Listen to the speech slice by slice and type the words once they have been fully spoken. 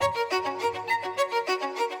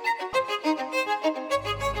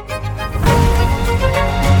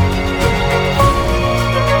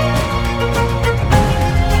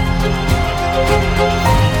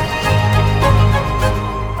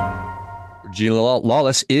Regina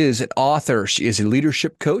Lawless is an author. She is a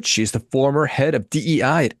leadership coach. She is the former head of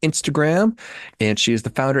DEI at Instagram, and she is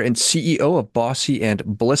the founder and CEO of Bossy and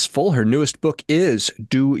Blissful. Her newest book is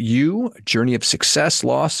Do You? A Journey of Success,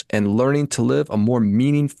 Loss, and Learning to Live a More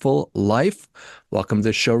Meaningful Life. Welcome to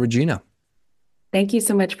the show, Regina. Thank you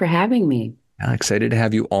so much for having me. Excited to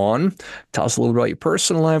have you on. Tell us a little about your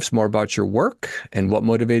personal lives, more about your work, and what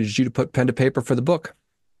motivated you to put pen to paper for the book.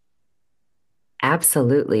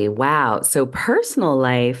 Absolutely. Wow. So personal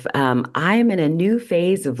life, I'm in a new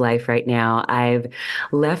phase of life right now. I've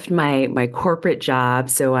left my corporate job,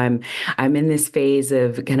 so I'm in this phase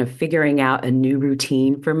of kind of figuring out a new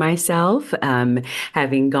routine for myself.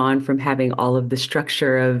 Having gone from having all of the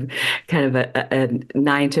structure of kind of a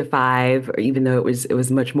 9 to 5, or even though it was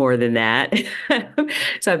much more than that.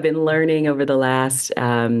 So I've been learning over the last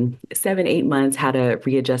 7, 8 months how to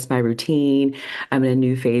readjust my routine. I'm in a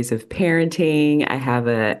new phase of parenting. I have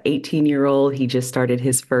a 18-year-old. He just started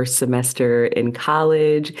his first semester in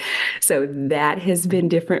college. So that has been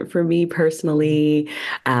different for me personally.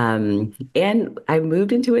 And I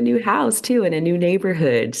moved into a new house too, in a new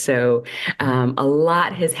neighborhood. So a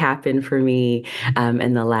lot has happened for me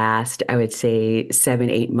in the last, I would say, 7,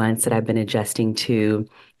 8 months that I've been adjusting to.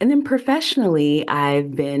 And then professionally,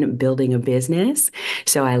 I've been building a business.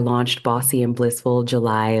 So I launched Bossy and Blissful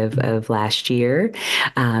July of last year.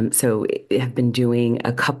 So I've been doing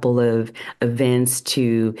a couple of events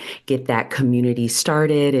to get that community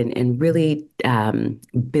started and really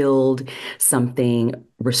build something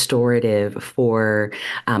restorative for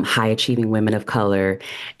high achieving women of color.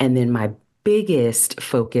 And then my biggest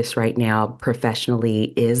focus right now professionally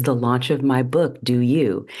is the launch of my book, Do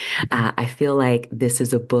You? I feel like this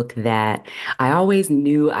is a book that I always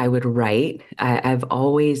knew I would write. I've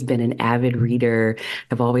always been an avid reader.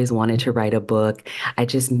 I've always wanted to write a book. I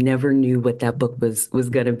just never knew what that book was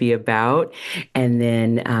going to be about. And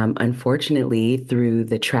then, unfortunately, through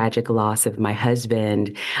the tragic loss of my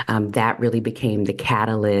husband, that really became the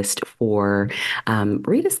catalyst for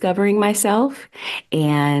rediscovering myself.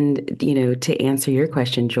 And, to answer your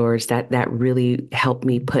question, George, that really helped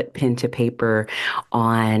me put pen to paper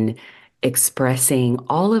on expressing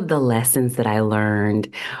all of the lessons that I learned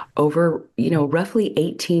over, roughly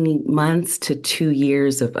 18 months to 2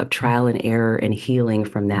 years of trial and error and healing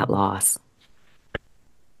from that loss.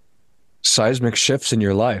 Seismic shifts in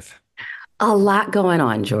your life. A lot going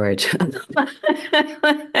on, George.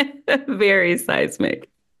 Very seismic.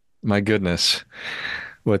 My goodness.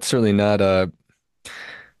 Well, it's certainly not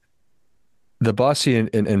the bossy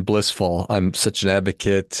and blissful. I'm such an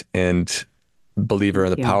advocate and believer in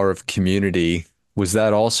Thank the you. power of community. Was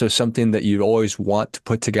that also something that you'd always want to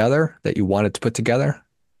put together, that you wanted to put together?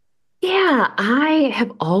 Yeah, I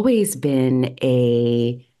have always been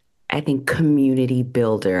I think, community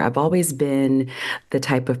builder. I've always been the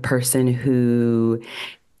type of person who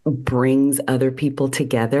brings other people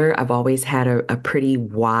together. I've always had a pretty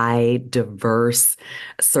wide, diverse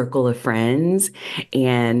circle of friends.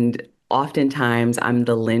 And oftentimes I'm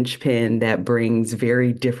the linchpin that brings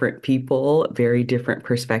very different people, very different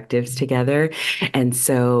perspectives together. And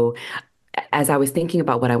so as I was thinking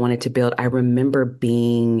about what I wanted to build, I remember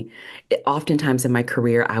being oftentimes in my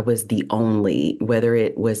career, I was the only, whether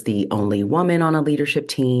it was the only woman on a leadership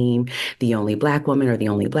team, the only Black woman, or the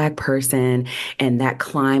only Black person. And that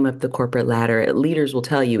climb up the corporate ladder, leaders will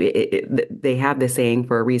tell you they have this saying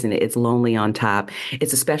for a reason. It's lonely on top.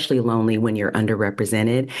 It's especially lonely when you're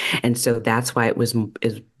underrepresented. And so that's why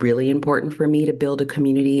is really important for me to build a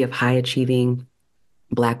community of high achieving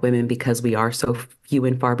Black women because we are so few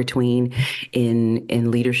and far between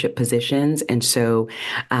in leadership positions, and so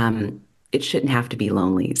it shouldn't have to be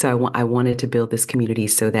lonely. So I wanted to build this community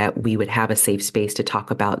so that we would have a safe space to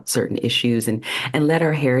talk about certain issues and let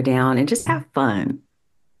our hair down and just have fun.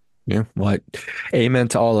 Yeah, what? Amen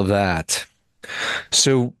to all of that.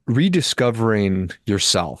 So rediscovering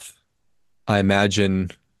yourself, I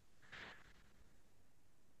imagine,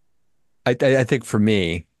 I think for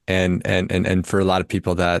me and for a lot of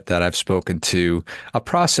people that I've spoken to, a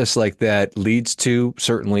process like that leads to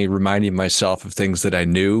certainly reminding myself of things that I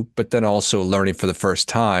knew, but then also learning for the first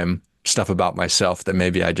time stuff about myself that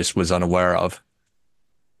maybe I just was unaware of.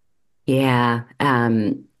 Yeah.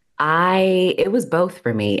 It was both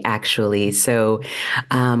for me, actually. So,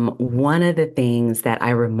 one of the things that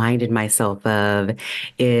I reminded myself of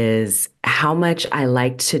is how much I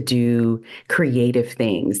liked to do creative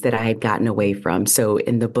things that I had gotten away from. So,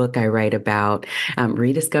 in the book, I write about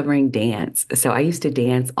rediscovering dance. So, I used to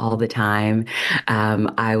dance all the time.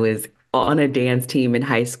 I was on a dance team in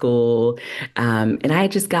high school. And I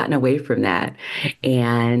had just gotten away from that.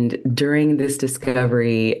 And during this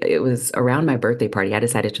discovery, it was around my birthday party. I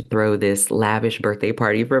decided to throw this lavish birthday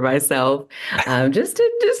party for myself, just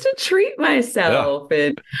to treat Yeah. myself.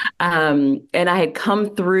 And I had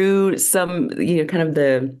come through some, kind of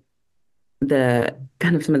the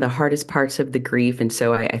kind of some of the hardest parts of the grief. And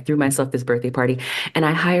so I threw myself this birthday party and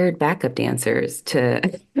I hired backup dancers to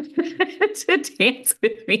to dance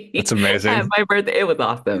with That's me at amazing. my birthday. It was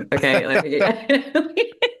awesome. Okay. Like,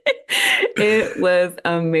 it was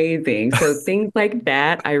amazing. So things like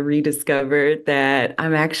that, I rediscovered that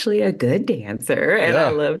I'm actually a good dancer and I Yeah.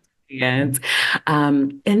 love to dance.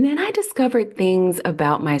 And then I discovered things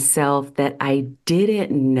about myself that I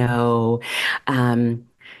didn't know.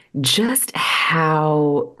 Just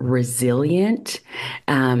how resilient,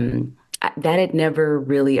 that had never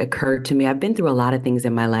really occurred to me. I've been through a lot of things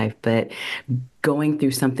in my life, but going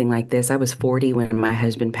through something like this, I was 40 when my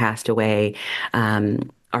husband passed away.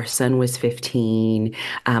 Our son was 15.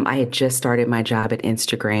 I had just started my job at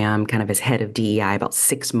Instagram, kind of as head of DEI, about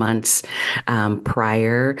 6 months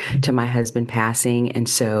prior to my husband passing. And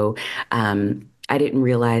so I didn't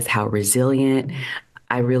realize how resilient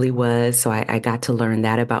I really was. So I got to learn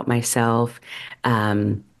that about myself.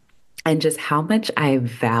 Um, and just how much I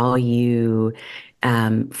value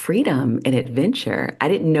freedom and adventure. I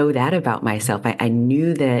didn't know that about myself. I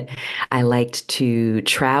knew that I liked to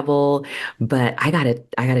travel, but I got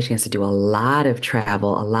a chance to do a lot of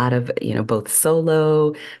travel, a lot of, both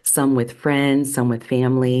solo, some with friends, some with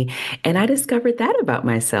family. And I discovered that about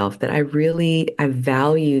myself, that I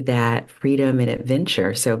value that freedom and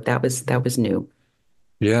adventure. So that was new.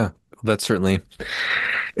 Yeah. That's certainly,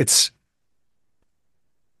 it's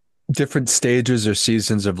different stages or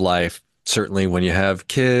seasons of life. Certainly when you have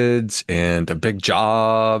kids and a big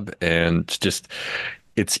job and just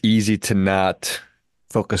it's easy to not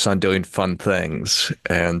focus on doing fun things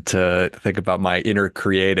and to think about my inner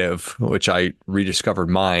creative, which I rediscovered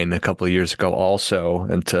mine a couple of years ago also,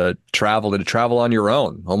 and to travel on your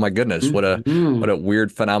own. Oh my goodness, what Mhm. a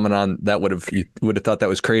weird phenomenon that you would have thought that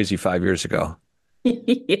was crazy 5 years ago.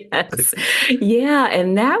 Yes. Yeah,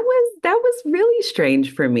 and that was really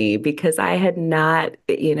strange for me because I had not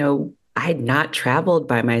traveled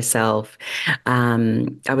by myself.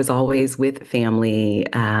 I was always with family,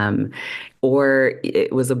 or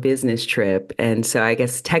it was a business trip. And so I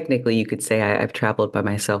guess technically you could say I've traveled by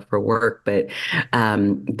myself for work, but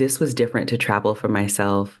this was different to travel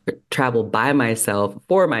by myself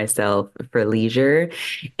for leisure.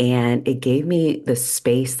 And it gave me the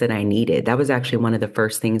space that I needed. That was actually one of the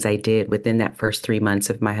first things I did within that first 3 months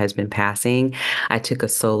of my husband passing. I took a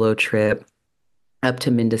solo trip up to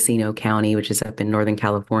Mendocino County, which is up in Northern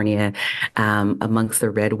California, amongst the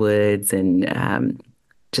redwoods, and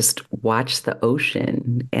just watched the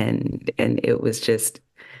ocean. And it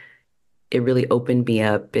really opened me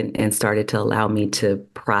up and started to allow me to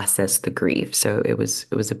process the grief. So it was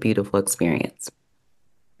a beautiful experience.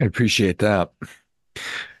 I appreciate that.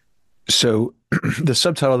 So the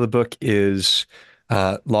subtitle of the book is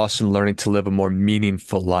Lost in Learning to Live a More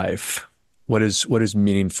Meaningful Life. What does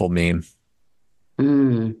meaningful mean?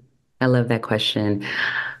 Mm, I love that question.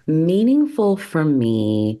 Meaningful for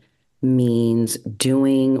me means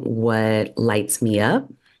doing what lights me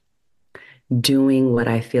up, doing what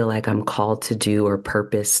I feel like I'm called to do or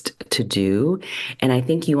purposed to do. And I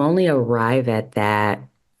think you only arrive at that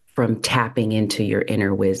from tapping into your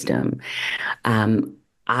inner wisdom. Um,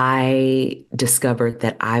 I discovered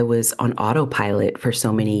that I was on autopilot for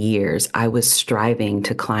so many years. I was striving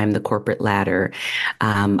to climb the corporate ladder.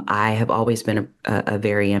 I have always been a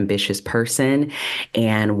very ambitious person.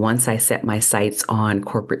 And once I set my sights on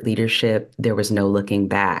corporate leadership, there was no looking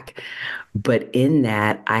back. But in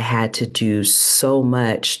that, I had to do so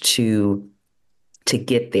much to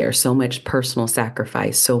get there, so much personal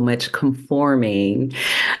sacrifice, so much conforming,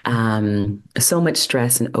 so much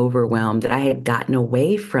stress and overwhelm that I had gotten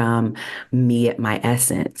away from me at my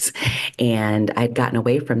essence. And I'd gotten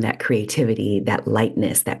away from that creativity, that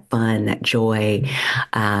lightness, that fun, that joy.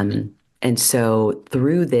 And so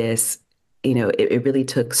through this, it really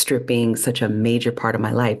took stripping such a major part of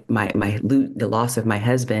my life, the loss of my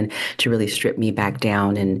husband, to really strip me back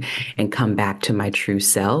down and come back to my true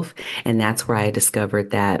self. And that's where I discovered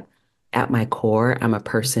that at my core, I'm a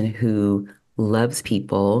person who loves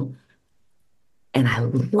people, and I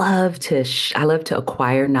love to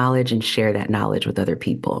acquire knowledge and share that knowledge with other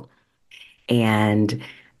people. And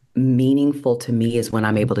meaningful to me is when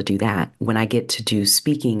I'm able to do that, when I get to do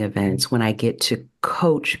speaking events, when I get to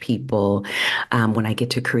coach people, when I get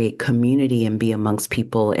to create community and be amongst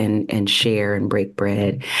people and share and break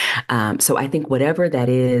bread. So I think whatever that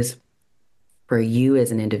is for you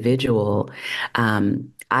as an individual, I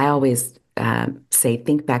always say,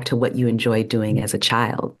 think back to what you enjoyed doing as a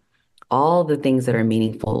child. All the things that are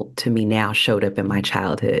meaningful to me now showed up in my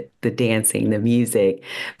childhood: the dancing, the music,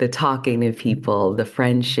 the talking to people, the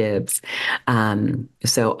friendships.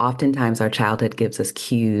 So oftentimes our childhood gives us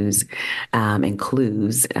cues and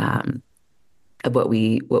clues of what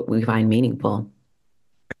we find meaningful.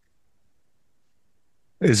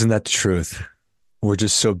 Isn't that the truth? We're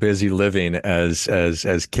just so busy living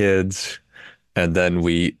as kids, and then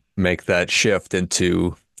we make that shift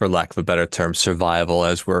into, for lack of a better term, survival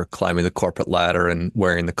as we're climbing the corporate ladder and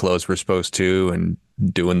wearing the clothes we're supposed to and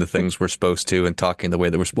doing the things we're supposed to and talking the way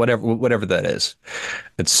that we're whatever that is.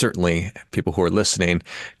 And certainly people who are listening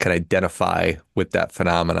can identify with that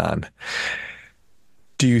phenomenon.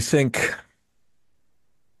 Do you think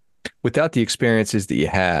without the experiences that you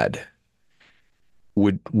had,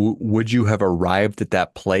 would you have arrived at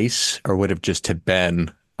that place, or would have just have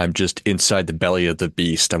been, I'm just inside the belly of the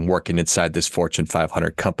beast. I'm working inside this Fortune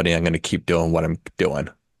 500 company. I'm going to keep doing what I'm doing.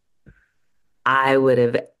 I would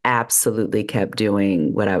have absolutely kept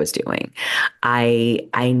doing what I was doing. I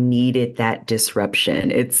needed that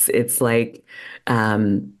disruption. It's like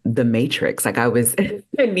the Matrix. Like I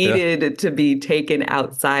Yeah. needed to be taken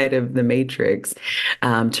outside of the Matrix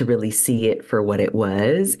to really see it for what it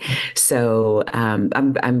was. So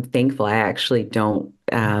I'm thankful. I actually don't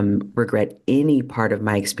regret any part of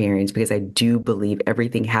my experience because I do believe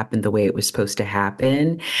everything happened the way it was supposed to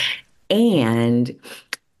happen. And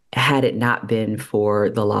had it not been for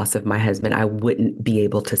the loss of my husband, I wouldn't be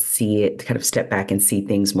able to see it, kind of step back and see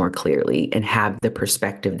things more clearly and have the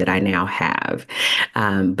perspective that I now have.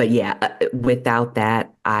 But yeah, without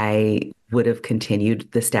that, I would have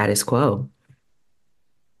continued the status quo.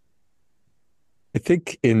 I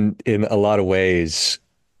think in a lot of ways,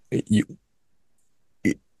 you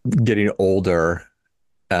getting older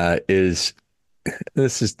is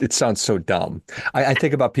this is it sounds so dumb. I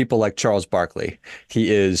think about people like Charles Barkley.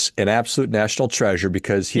 He is an absolute national treasure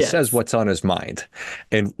because he says Yes. what's on his mind.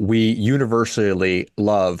 And we universally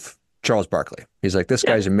love Charles Barkley. He's like, this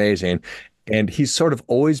Yeah. guy's amazing. And he's sort of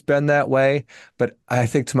always been that way. But I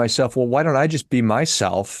think to myself, well, why don't I just be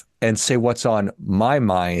myself and say what's on my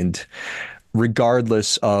mind,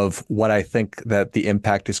 regardless of what I think that the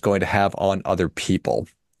impact is going to have on other people?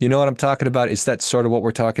 You know what I'm talking about? Is that sort of what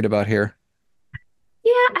we're talking about here?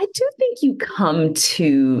 Yeah, I do think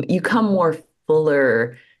you come more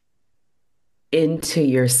fuller into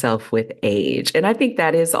yourself with age. And I think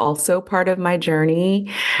that is also part of my journey.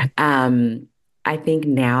 I think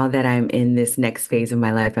now that I'm in this next phase of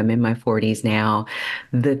my life, I'm in my 40s now,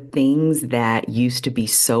 the things that used to be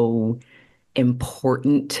so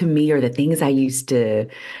important to me, or the things I used to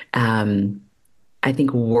um, I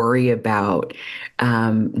think worry about.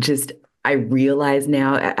 Just I realize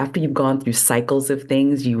now, after you've gone through cycles of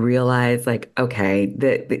things, you realize like, okay,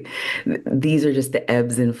 these are just the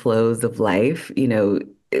ebbs and flows of life, you know.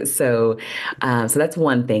 So that's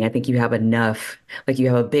one thing. I think you have enough, like you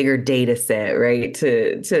have a bigger data set, right,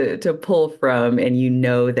 to pull from, and you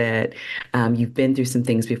know that you've been through some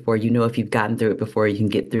things before. You know if you've gotten through it before, you can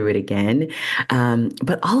get through it again.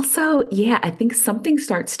 But also, yeah, I think something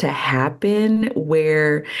starts to happen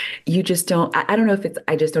where you just don't, I don't know if it's,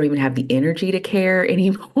 I just don't even have the energy to care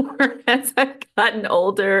anymore as I've gotten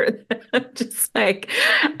older. Just like,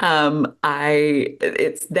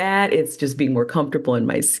 it's just being more comfortable in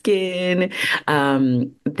my skin,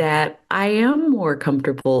 that I am more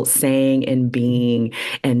comfortable saying and being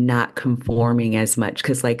and not conforming as much.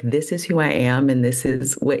 Cause like, this is who I am and this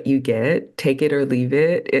is what you get, take it or leave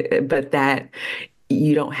it. But that,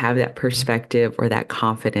 you don't have that perspective or that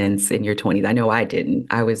confidence in your 20s. I know I didn't.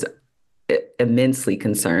 I was immensely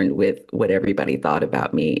concerned with what everybody thought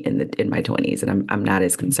about me in my 20s, and I'm not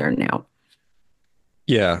as concerned now.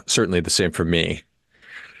 Yeah, certainly the same for me.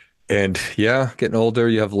 And yeah, getting older,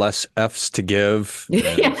 you have less F's to give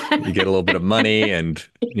and you get a little bit of money. And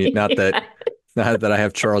not that Yeah. not that I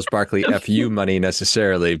have Charles Barkley FU money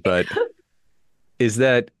necessarily, but is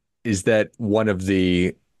that is that one of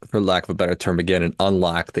the, for lack of a better term, again, an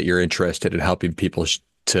unlock that you're interested in helping people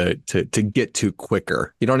to get to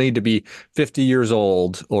quicker? You don't need to be 50 years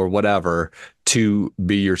old or whatever to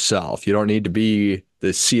be yourself. You don't need to be the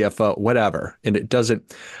CFO, whatever. And it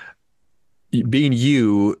doesn't, being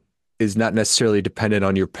you is not necessarily dependent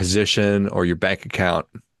on your position or your bank account,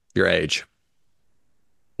 your age.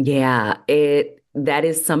 Yeah, it. that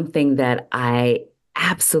is something that I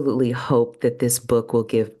absolutely hope that this book will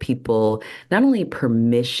give people not only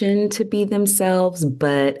permission to be themselves,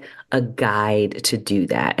 but a guide to do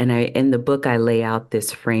that. And in the book, I lay out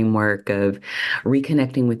this framework of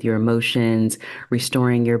reconnecting with your emotions,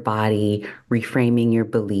 restoring your body, reframing your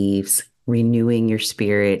beliefs, renewing your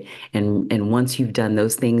spirit, and once you've done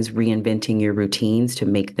those things, reinventing your routines to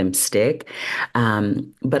make them stick.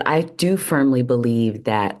 But I do firmly believe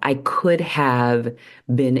that I could have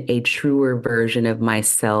been a truer version of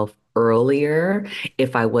myself earlier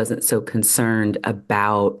if I wasn't so concerned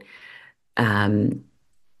about um,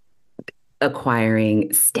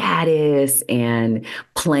 acquiring status and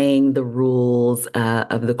playing the rules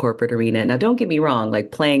of the corporate arena. Now, don't get me wrong,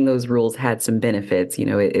 like playing those rules had some benefits. You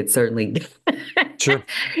know, it certainly, Sure.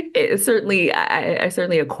 I certainly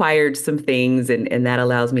acquired some things, and that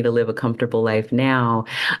allows me to live a comfortable life now.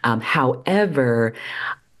 However,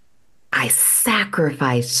 I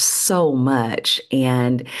sacrificed so much,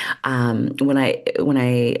 and when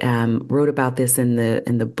I wrote about this in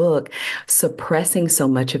the book, suppressing so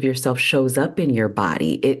much of yourself shows up in your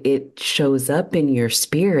body. It shows up in your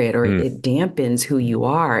spirit, or Mm. it dampens who you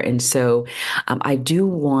are. And so, I do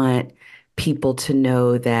want people to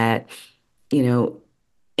know that, you know,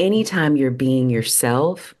 anytime you're being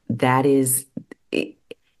yourself, that is, it,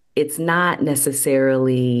 it's not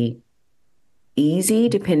necessarily easy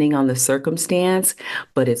depending on the circumstance,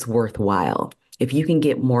 but it's worthwhile. If you can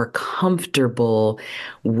get more comfortable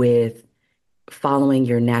with following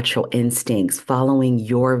your natural instincts, following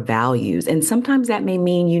your values. And sometimes that may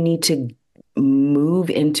mean you need to move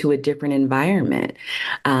into a different environment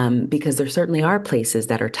because there certainly are places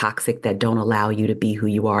that are toxic that don't allow you to be who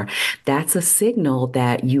you are. That's a signal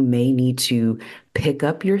that you may need to pick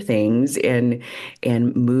up your things and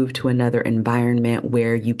move to another environment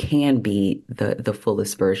where you can be the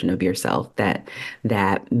fullest version of yourself that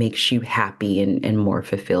makes you happy and more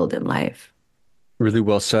fulfilled in life. Really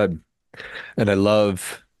well said. And I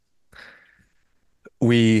love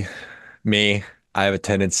we, me, I have a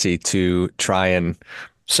tendency to try and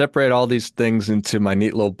separate all these things into my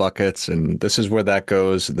neat little buckets. And this is where that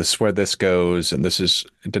goes, and this is where this goes, and this is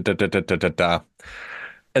da da da da da da da.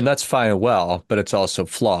 And that's fine and well, but it's also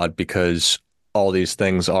flawed because all these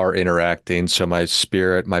things are interacting. So my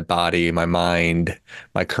spirit, my body, my mind,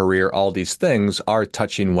 my career, all these things are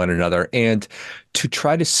touching one another. And to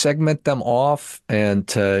try to segment them off and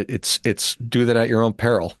to it's do that at your own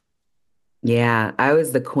peril. Yeah, I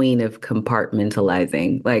was the queen of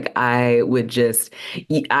compartmentalizing. Like I would just,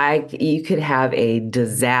 you could have a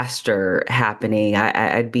disaster happening.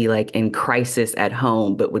 I'd be like in crisis at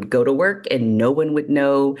home, but would go to work and no one would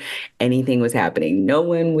know anything was happening. No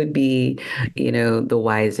one would be, the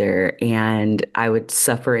wiser. And I would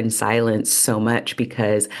suffer in silence so much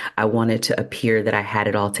because I wanted to appear that I had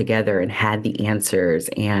it all together and had the answers.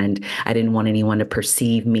 And I didn't want anyone to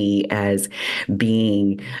perceive me as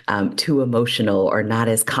being too emotional or not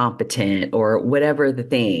as competent or whatever the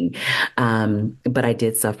thing. But I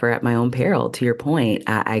did suffer at my own peril. To your point,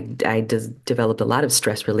 I just developed a lot of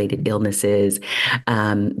stress related illnesses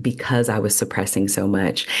because I was suppressing so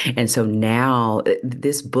much. And so now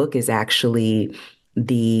this book is actually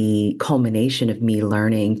the culmination of me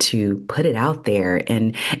learning to put it out there,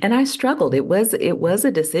 and I struggled. It was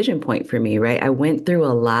a decision point for me, right? I went through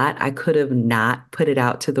a lot. I could have not put it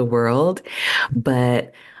out to the world,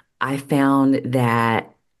 but I found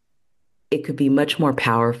that it could be much more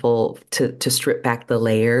powerful to strip back the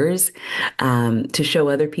layers, to show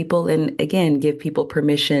other people, and again, give people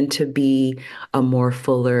permission to be a more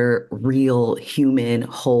fuller, real, human,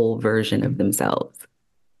 whole version of themselves.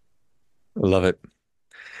 I love it.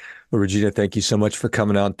 Well, Regina, thank you so much for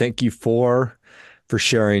coming on. Thank you for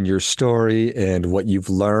sharing your story and what you've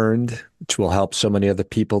learned, which will help so many other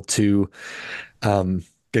people to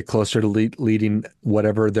get closer to leading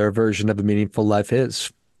whatever their version of a meaningful life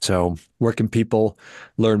is. So, where can people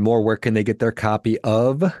learn more? Where can they get their copy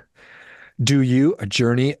of Do You, A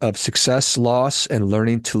Journey of Success, Loss, and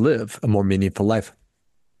Learning to Live a More Meaningful Life?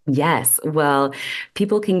 Yes. Well,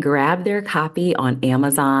 people can grab their copy on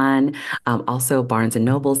Amazon, also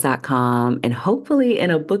barnesandnobles.com, and hopefully in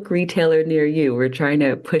a book retailer near you. We're trying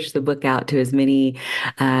to push the book out to as many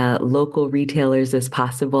local retailers as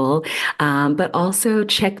possible. But also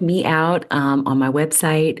check me out on my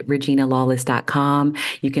website, reginalawless.com.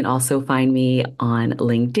 You can also find me on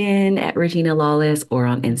LinkedIn at Regina Lawless or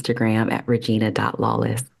on Instagram at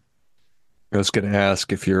regina.lawless. I was going to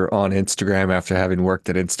ask if you're on Instagram after having worked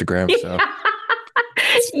at Instagram. So,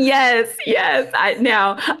 Yes, yes.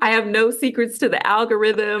 I have no secrets to the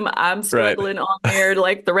algorithm. I'm right. struggling on there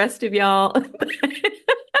like the rest of y'all.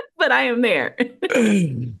 but I am there.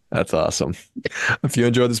 That's awesome. If you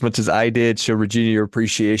enjoyed this as much as I did, show Regina your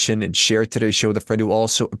appreciation and share today's show with a friend who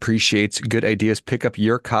also appreciates good ideas. Pick up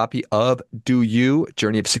your copy of Do You?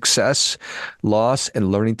 Journey of Success, Loss,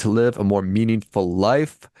 and Learning to Live a More Meaningful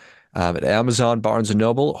Life at Amazon, Barnes& and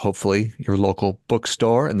Noble, hopefully your local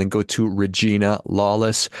bookstore, and then go to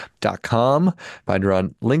reginalawless.com. Find her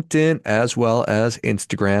on LinkedIn as well as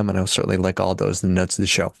Instagram, and I'll certainly link all those in the notes of the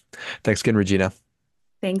show. Thanks again, Regina.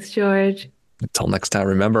 Thanks, George. Until next time,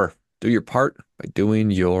 remember, do your part by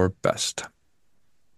doing your best.